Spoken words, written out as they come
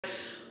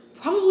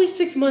probably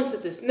 6 months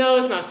at this. No,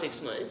 it's not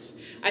 6 months.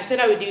 I said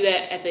I would do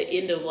that at the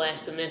end of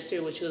last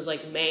semester, which was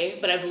like May,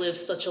 but I've lived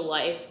such a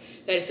life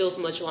that it feels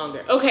much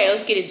longer. Okay,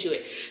 let's get into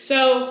it.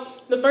 So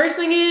the first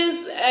thing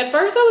is, at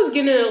first I was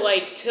gonna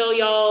like tell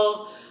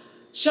y'all,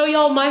 show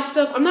y'all my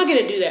stuff. I'm not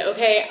gonna do that,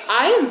 okay?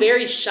 I am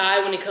very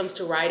shy when it comes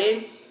to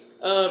writing.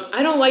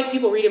 I don't like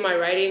people reading my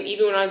writing.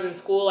 Even when I was in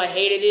school, I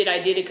hated it. I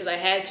did it because I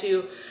had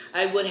to.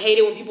 I would hate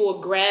it when people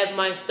would grab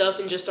my stuff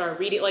and just start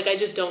reading. Like, I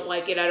just don't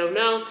like it. I don't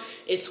know.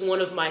 It's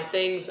one of my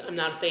things. I'm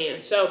not a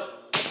fan. So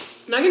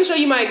I'm not going to show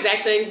you my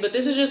exact things, but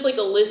this is just like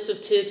a list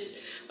of tips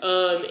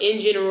in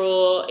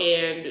general,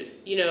 and,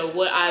 you know,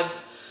 what I've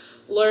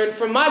learned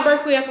from my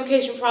Berkeley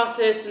application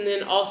process, and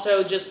then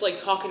also just like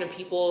talking to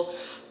people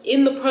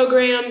in the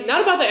program,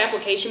 not about their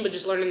application, but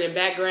just learning their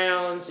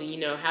backgrounds and, you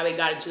know, how they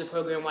got into the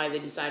program, why they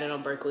decided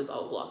on Berkeley,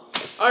 blah, blah, blah.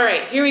 All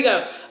right, here we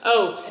go.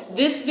 Oh,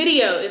 this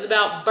video is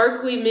about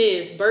Berkeley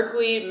MIS,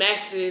 Berkeley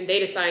Master's in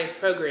Data Science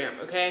program,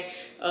 okay?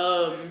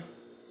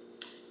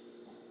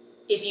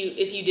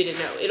 If you didn't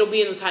know, it'll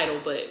be in the title,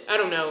 but I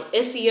don't know,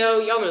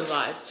 SEO, y'all know the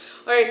vibes.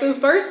 All right, so the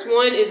first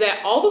one is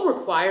that all the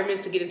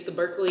requirements to get into the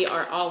Berkeley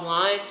are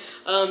online.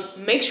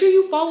 Make sure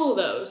you follow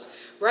those,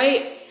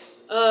 right?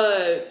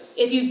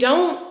 If you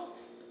don't,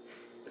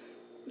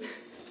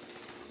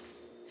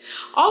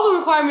 all the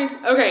requirements,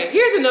 okay,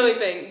 here's another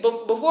thing.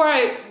 Before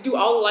I do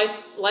all the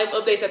life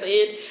updates at the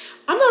end,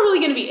 I'm not really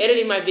gonna be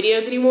editing my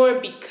videos anymore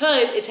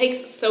because it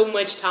takes so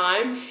much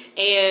time,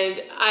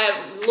 and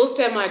I looked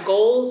at my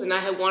goals and I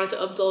had wanted to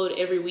upload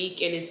every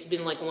week, and it's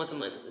been like once a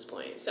month at this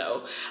point.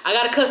 So I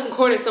gotta cut some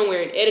corners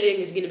somewhere, and editing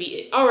is gonna be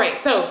it. All right,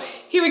 so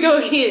here we go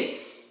again.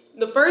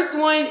 The first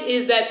one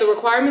is that the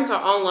requirements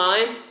are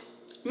online.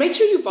 Make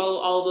sure you follow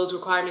all of those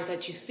requirements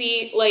that you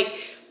see. Like,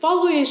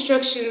 following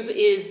instructions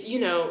is, you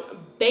know,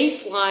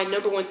 baseline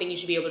 #1 thing you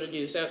should be able to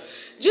do. So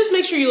just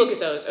make sure you look at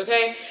those,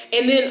 okay?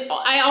 And then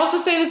I also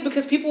say this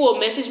because people will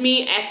message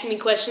me asking me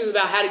questions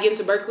about how to get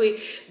into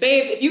Berkeley.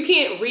 Babes, if you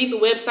can't read the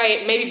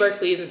website, maybe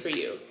Berkeley isn't for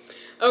you.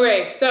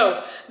 Okay,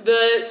 so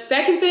the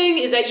second thing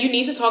is that you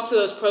need to talk to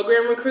those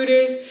program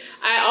recruiters.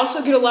 I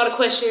also get a lot of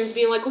questions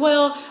being like,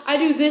 well, I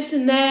do this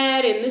and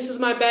that, and this is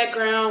my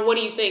background. What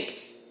do you think?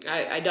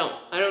 I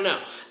don't know.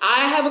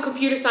 I have a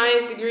computer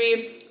science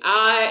degree.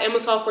 I am a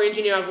software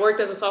engineer. I've worked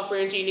as a software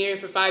engineer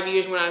for 5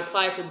 years. When I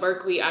applied to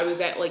Berkeley, I was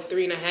at like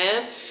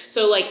 3.5.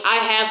 So like, I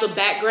have the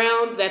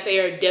background that they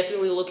are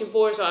definitely looking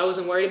for, so I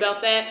wasn't worried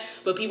about that.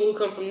 But people who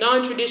come from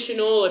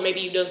non-traditional, or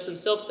maybe you've done some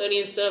self-study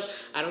and stuff,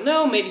 I don't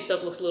know, maybe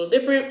stuff looks a little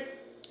different.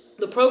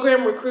 The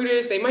program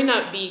recruiters, they might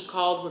not be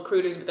called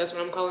recruiters, but that's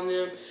what I'm calling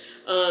them.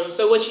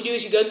 So what you do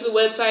is you go to the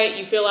website,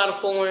 you fill out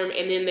a form,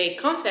 and then they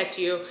contact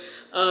you.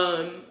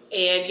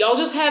 And y'all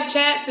just have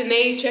chats, and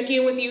they check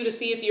in with you to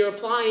see if you're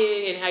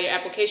applying and how your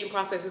application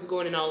process is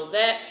going and all of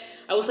that.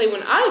 I will say,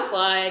 when I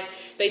applied,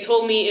 they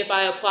told me if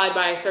I applied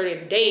by a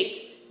certain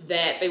date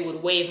that they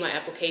would waive my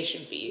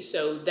application fee.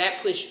 So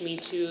that pushed me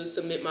to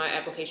submit my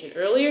application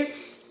earlier.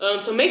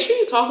 So make sure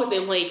you talk with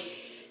them. Like,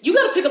 you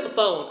gotta pick up the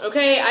phone,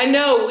 okay? I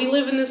know we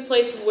live in this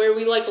place where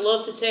we like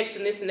love to text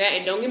and this and that,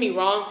 and don't get me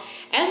wrong,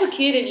 as a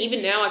kid and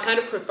even now, I kind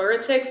of prefer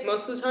a text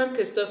most of the time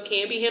because stuff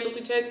can be handled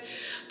through text.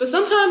 But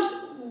sometimes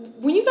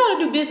when you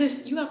gotta do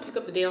business, you gotta pick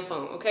up the damn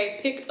phone, okay?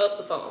 Pick up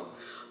the phone.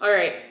 All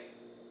right.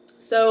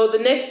 So the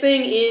next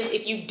thing is,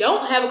 if you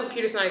don't have a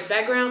computer science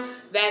background,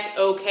 that's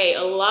okay.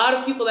 A lot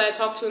of people that I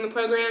talked to in the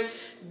program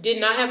did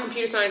not have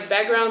computer science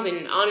backgrounds,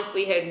 and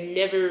honestly had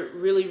never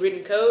really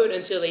written code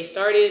until they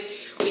started.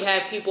 We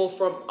have people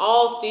from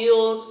all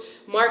fields,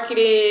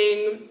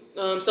 marketing,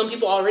 some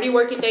people already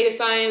work in data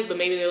science, but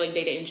maybe they're like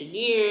data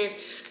engineers,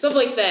 stuff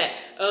like that.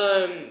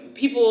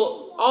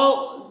 People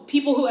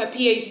who have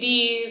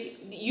PhDs,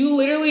 you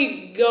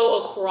literally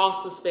go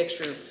across the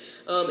spectrum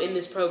in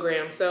this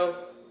program. So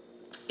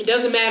it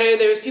doesn't matter.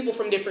 There's people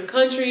from different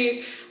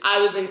countries.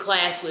 I was in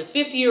class with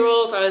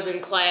 50-year-olds. I was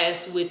in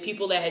class with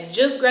people that had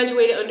just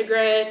graduated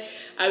undergrad.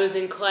 I was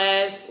in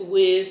class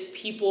with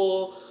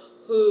people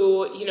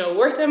who, you know,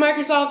 worked at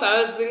Microsoft.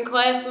 I was in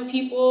class with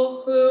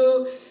people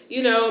who,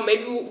 you know,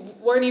 maybe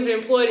weren't even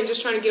employed and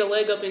just trying to get a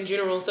leg up in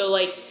general. So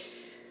like,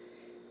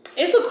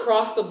 it's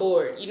across the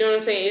board. You know what I'm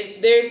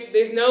saying?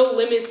 There's no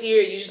limits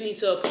here. You just need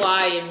to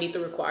apply and meet the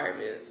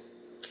requirements.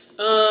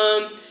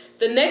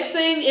 The next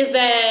thing is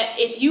that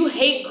if you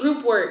hate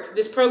group work,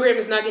 this program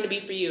is not going to be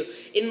for you.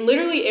 In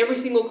literally every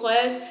single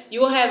class, you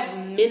will have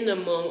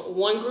minimum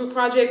 1 group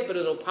project, but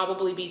it'll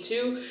probably be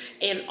 2.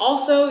 And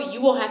also,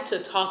 you will have to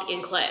talk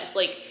in class.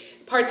 Like,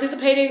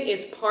 participating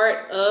is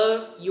part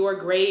of your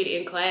grade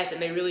in class, and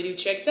they really do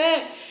check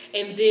that.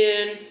 And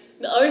then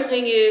the other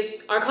thing is,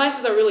 our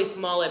classes are really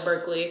small at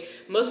Berkeley.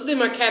 Most of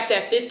them are capped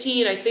at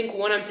 15. I think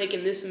one I'm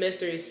taking this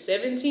semester is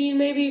 17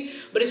 maybe,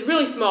 but it's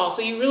really small.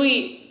 So you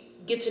really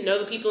get to know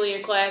the people in your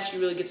class, you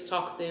really get to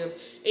talk with them,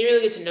 and you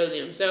really get to know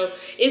them. So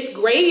it's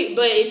great,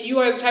 but if you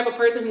are the type of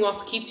person who wants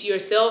to keep to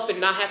yourself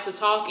and not have to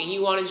talk, and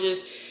you want to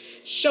just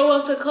show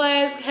up to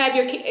class, have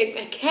your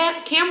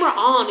camera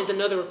on is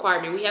another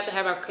requirement. We have to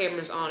have our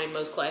cameras on in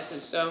most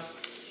classes. So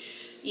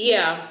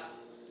yeah.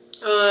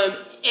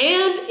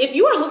 And if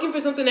you are looking for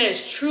something that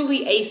is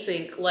truly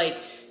async, like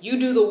you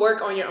do the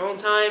work on your own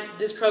time,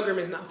 this program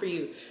is not for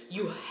you.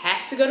 You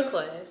have to go to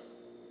class.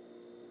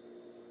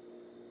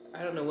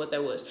 I don't know what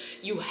that was.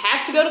 You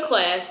have to go to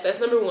class. That's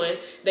number one.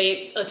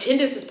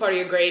 Attendance is part of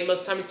your grade.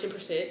 Most of the time it's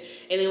 10%.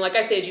 And then, like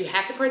I said, you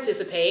have to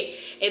participate.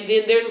 And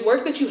then there's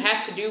work that you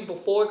have to do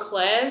before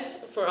class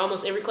for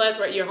almost every class,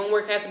 right? Your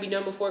homework has to be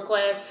done before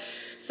class.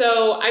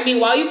 So, I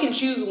mean, while you can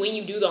choose when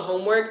you do the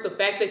homework, the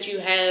fact that you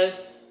have,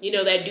 you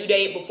know, that due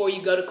date before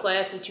you go to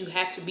class, which you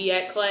have to be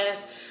at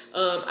class,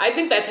 I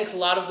think that takes a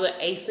lot of the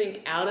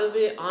async out of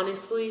it,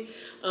 honestly.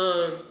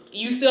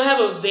 You still have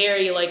a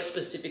very like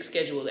specific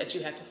schedule that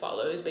you have to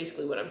follow is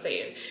basically what I'm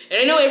saying. And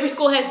I know every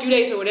school has due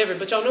dates or whatever,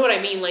 but y'all know what I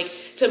mean. Like,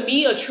 to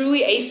me, a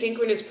truly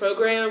asynchronous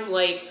program,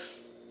 like,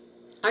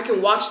 I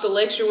can watch the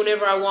lecture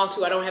whenever I want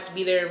to. I don't have to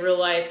be there in real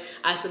life.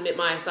 I submit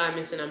my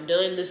assignments and I'm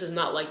done. This is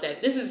not like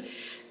that. This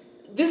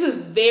is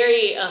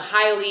very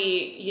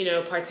highly, you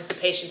know,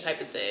 participation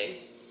type of thing.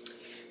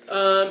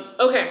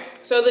 Okay,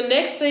 so the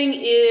next thing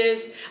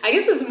is, I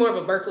guess this is more of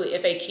a Berkeley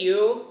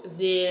FAQ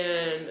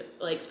than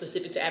like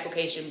specific to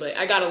application, but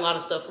I got a lot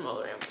of stuff from all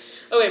around.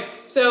 Okay,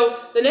 so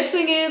the next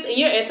thing is, in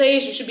your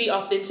essays, you should be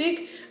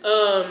authentic.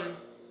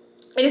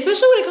 And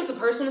especially when it comes to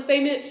personal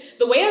statement,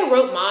 the way I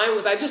wrote mine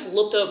was I just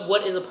looked up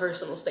what is a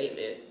personal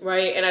statement,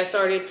 right? And I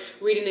started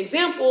reading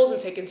examples and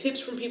taking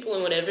tips from people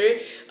and whatever.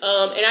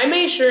 And I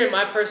made sure in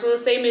my personal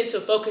statement to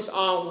focus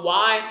on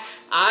why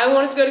I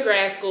wanted to go to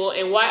grad school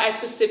and why I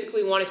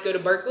specifically wanted to go to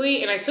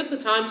Berkeley. And I took the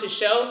time to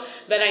show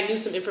that I knew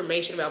some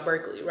information about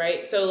Berkeley,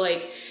 right? So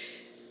like,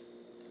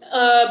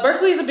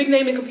 Berkeley is a big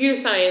name in computer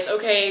science.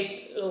 Okay,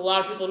 a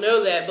lot of people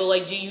know that, but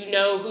like, do you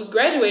know who's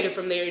graduated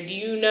from there? Do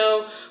you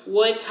know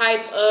what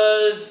type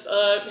of,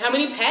 how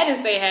many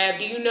patents they have?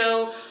 Do you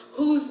know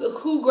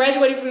who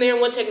graduated from there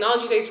and what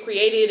technologies they've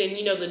created and,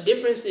 you know, the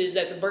differences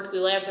that the Berkeley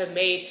labs have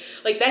made?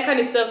 Like that kind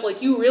of stuff.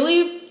 Like, you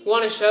really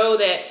want to show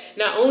that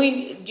not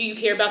only do you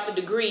care about the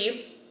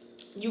degree,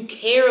 you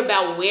care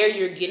about where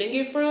you're getting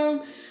it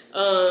from.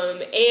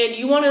 And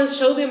you want to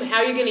show them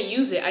how you're going to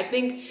use it. I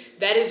think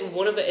that is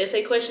one of the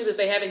essay questions, if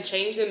they haven't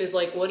changed them, is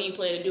like, what do you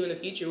plan to do in the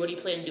future? What do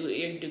you plan to do with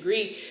your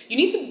degree? You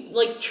need to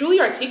like truly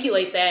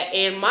articulate that.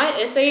 And my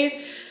essays,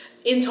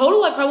 in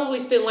total, I probably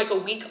spent like a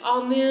week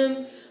on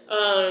them.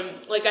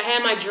 Like, I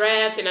had my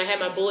draft and I had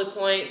my bullet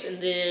points, and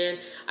then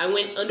I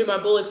went under my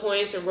bullet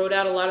points and wrote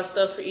out a lot of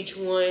stuff for each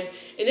one.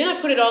 And then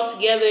I put it all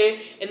together,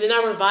 and then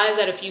I revised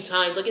that a few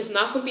times. Like, it's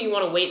not something you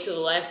want to wait till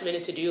the last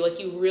minute to do. Like,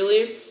 you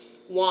really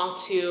want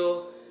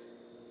to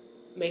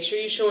make sure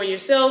you're showing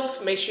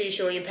yourself, make sure you're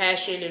showing your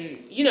passion, and,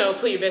 you know,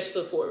 put your best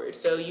foot forward.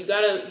 So you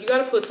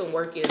gotta put some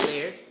work in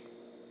there.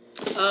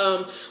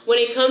 When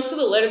it comes to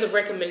the letters of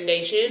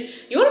recommendation,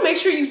 you want to make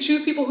sure you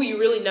choose people who you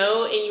really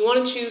know, and you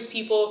want to choose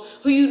people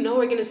who you know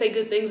are going to say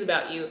good things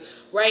about you,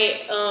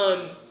 right?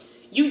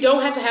 You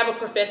don't have to have a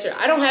professor.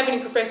 I don't have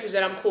any professors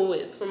that I'm cool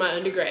with for my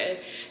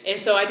undergrad. And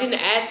so I didn't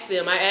ask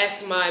them. I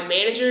asked my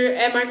manager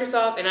at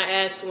Microsoft, and I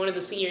asked one of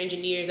the senior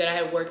engineers that I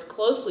had worked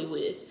closely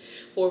with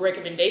for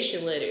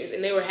recommendation letters,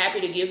 and they were happy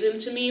to give them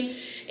to me.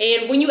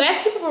 And when you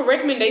ask people for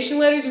recommendation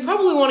letters, you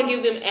probably want to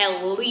give them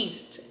at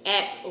least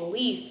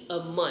a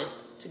month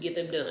to get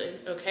them done,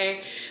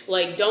 okay?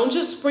 Like, don't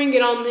just spring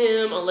it on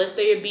them unless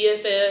they're a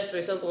BFF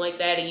or something like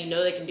that and you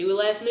know they can do it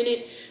last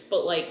minute.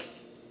 But like,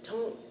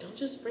 don't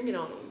just spring it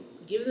on them.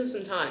 Give them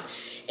some time.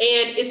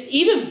 And it's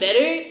even better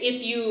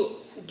if you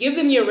give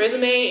them your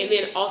resume and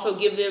then also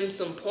give them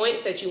some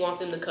points that you want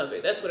them to cover.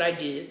 That's what I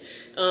did.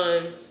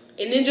 And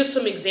then just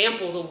some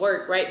examples of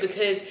work, right?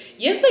 Because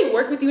yes, they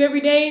work with you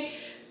every day,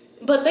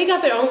 but they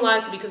got their own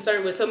lives to be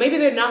concerned with. So maybe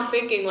they're not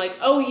thinking like,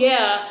 oh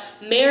yeah,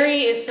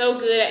 Mary is so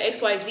good at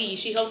XYZ.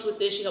 She helped with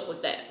this, she helped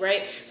with that,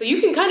 right? So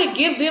you can kind of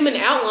give them an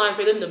outline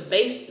for them to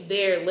base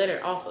their letter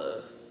off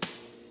of.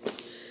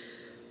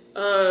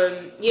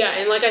 Yeah,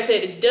 and like I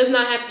said,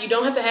 you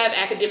don't have to have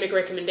academic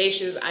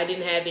recommendations. I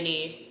didn't have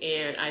any,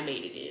 and I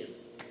made it in.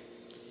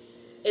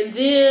 And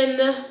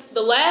then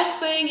the last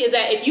thing is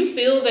that if you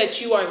feel that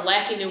you are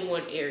lacking in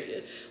one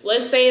area,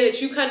 let's say that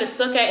you kind of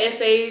suck at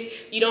essays,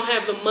 you don't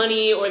have the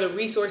money or the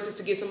resources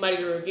to get somebody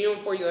to review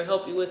them for you or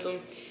help you with them,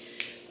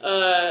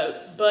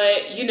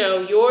 but you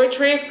know, your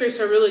transcripts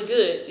are really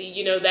good,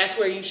 you know, that's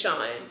where you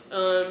shine.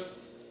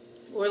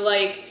 Or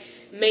like,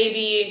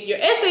 maybe your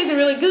essays are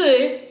really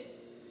good.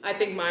 I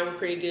think mine were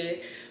pretty good,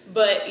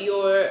 but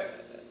your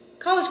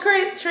college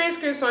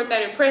transcripts aren't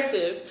that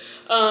impressive.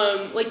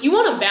 Like, you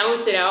want to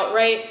balance it out,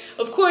 right?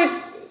 Of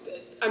course,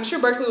 I'm sure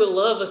Berkeley would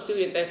love a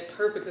student that's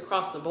perfect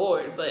across the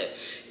board, but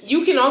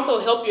you can also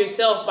help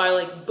yourself by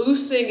like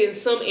boosting in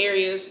some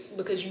areas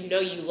because you know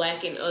you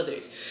lack in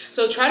others.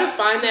 So try to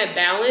find that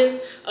balance.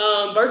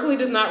 Berkeley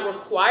does not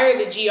require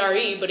the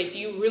GRE, but if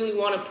you really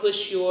want to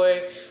push your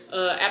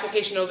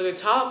application over the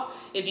top,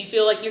 if you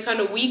feel like you're kind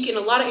of weak in a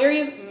lot of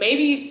areas,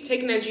 maybe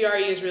taking that GRE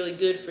is really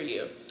good for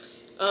you.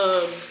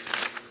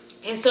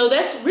 And so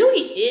that's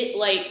really it.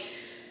 Like,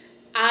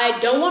 I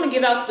don't want to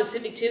give out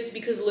specific tips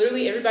because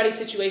literally everybody's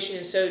situation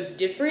is so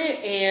different,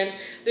 and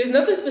there's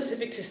nothing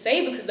specific to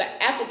say because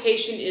the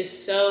application is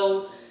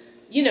so,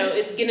 you know,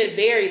 it's gonna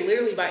vary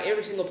literally by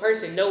every single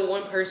person. No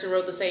one person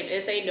wrote the same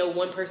essay, no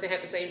one person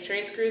had the same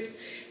transcripts,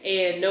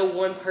 and no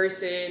one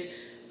person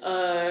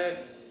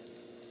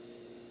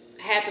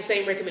had the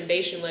same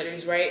recommendation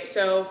letters, right?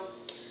 So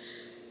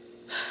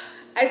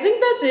I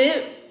think that's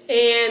it.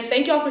 And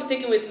thank y'all for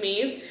sticking with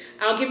me.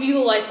 I'll give you the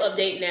life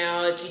update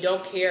now. If you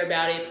don't care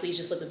about it, please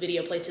just let the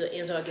video play to the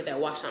end so I get that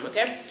watch time,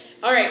 okay?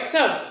 All right,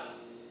 so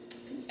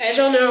as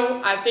y'all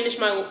know, I finished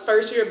my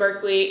first year at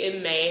Berkeley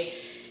in May,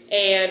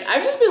 and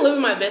I've just been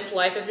living my best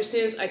life ever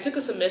since. I took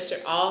a semester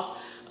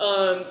off.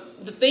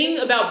 The thing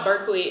about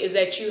Berkeley is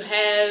that you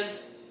have,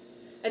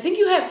 I think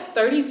you have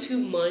 32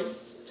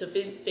 months to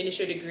finish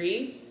your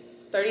degree.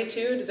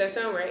 32, does that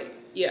sound right?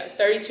 Yeah,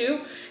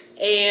 32.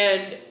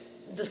 And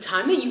the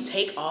time that you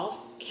take off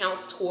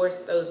counts towards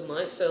those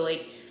months. So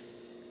like,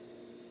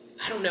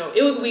 I don't know,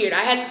 it was weird.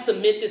 I had to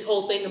submit this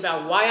whole thing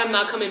about why I'm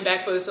not coming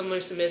back for the summer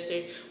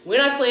semester,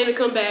 when I plan to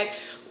come back,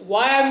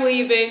 why I'm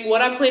leaving,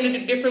 what I plan to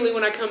do differently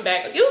when I come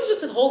back. Like, it was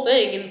just a whole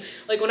thing. And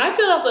like, when I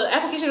filled out the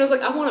application, I was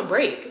like, I want a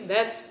break.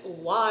 That's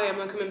why I'm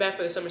not coming back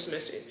for the summer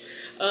semester.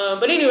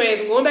 But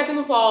anyways, I'm going back in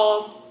the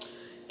fall,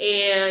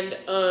 and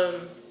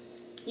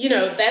you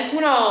know, that's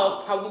when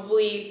I'll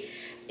probably,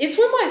 it's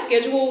when my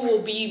schedule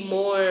will be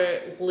more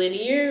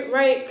linear,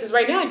 right? Because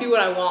right now I do what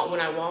I want when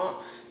I want,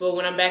 but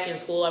when I'm back in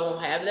school, I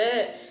won't have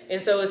that.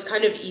 And so it's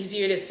kind of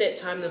easier to set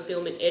time to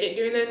film and edit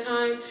during that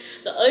time.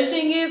 The other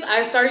thing is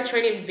I started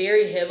training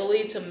very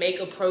heavily to make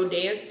a pro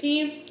dance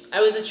team.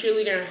 I was a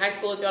cheerleader in high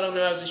school. If y'all don't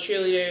know, I was a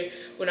cheerleader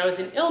when I was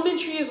in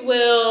elementary as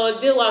well.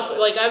 Did a lot of,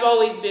 like, I've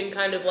always been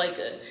kind of like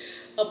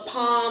a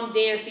pom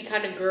dancey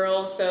kind of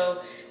girl.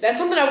 So that's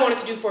something I wanted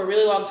to do for a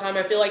really long time.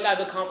 I feel like I've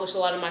accomplished a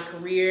lot in my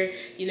career.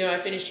 You know, I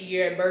finished a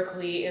year at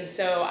Berkeley, and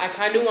so I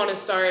kind of want to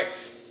start,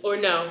 or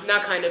no,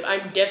 not kind of,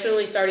 I'm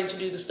definitely starting to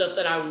do the stuff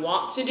that I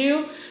want to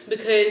do,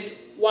 because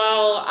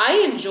while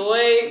I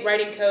enjoy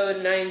writing code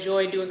and I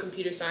enjoy doing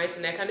computer science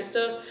and that kind of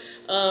stuff,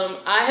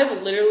 I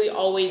have literally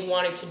always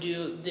wanted to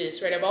do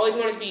this, right? I've always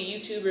wanted to be a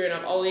YouTuber, and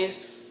I've always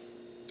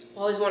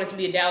wanted to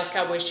be a Dallas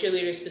Cowboys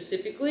cheerleader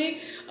specifically,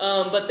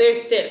 but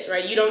there's steps,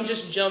 right? You don't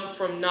just jump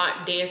from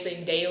not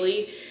dancing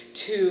daily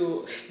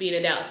to being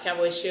a Dallas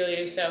Cowboys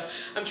cheerleader. So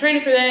I'm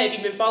training for that. If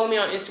you've been following me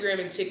on Instagram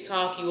and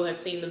TikTok, you will have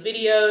seen the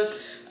videos.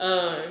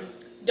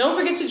 Don't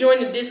forget to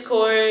join the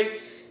Discord.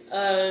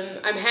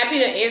 I'm happy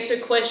to answer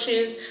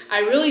questions.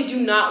 I really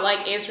do not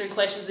like answering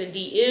questions in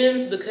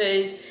DMs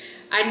because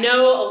I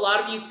know a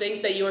lot of you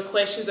think that your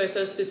questions are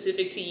so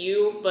specific to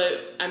you,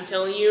 but I'm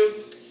telling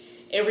you,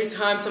 every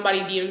time somebody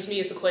DMs me,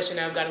 it's a question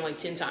I've gotten like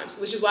 10 times,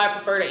 which is why I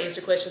prefer to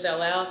answer questions out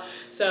loud.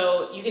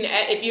 So you can,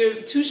 if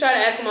you're too shy to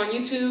ask them on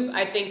YouTube,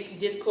 I think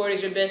Discord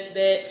is your best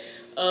bet.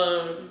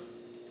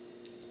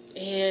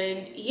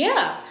 And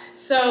yeah,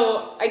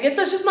 so I guess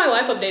that's just my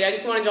life update. I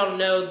just wanted y'all to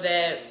know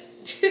that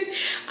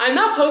I'm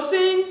not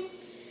posting.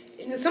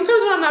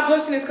 Sometimes when I'm not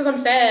posting, it's because I'm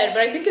sad,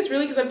 but I think it's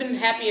really because I've been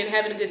happy and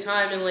having a good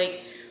time, and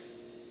like,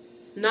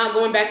 not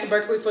going back to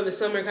Berkeley for the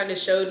summer kind of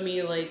showed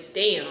me like,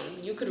 damn,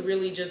 you could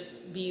really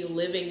just be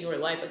living your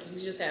life. Like, you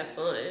can just have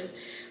fun,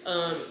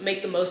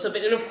 make the most of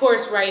it. And of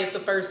course, right, it's the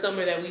first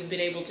summer that we've been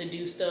able to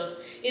do stuff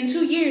in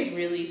 2 years,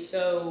 really.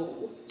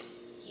 So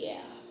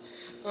yeah.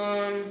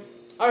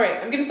 All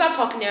right, I'm gonna stop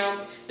talking now.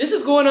 This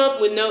is going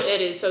up with no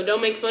edit, so don't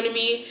make fun of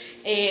me.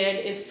 And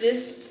if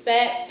this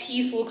fat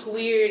piece looks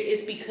weird,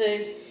 it's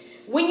because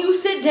when you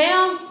sit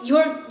down,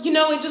 you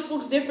know, it just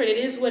looks different. It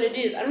is what it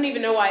is. I don't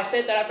even know why I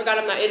said that. I forgot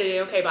I'm not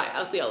editing. Okay, bye.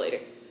 I'll see y'all later.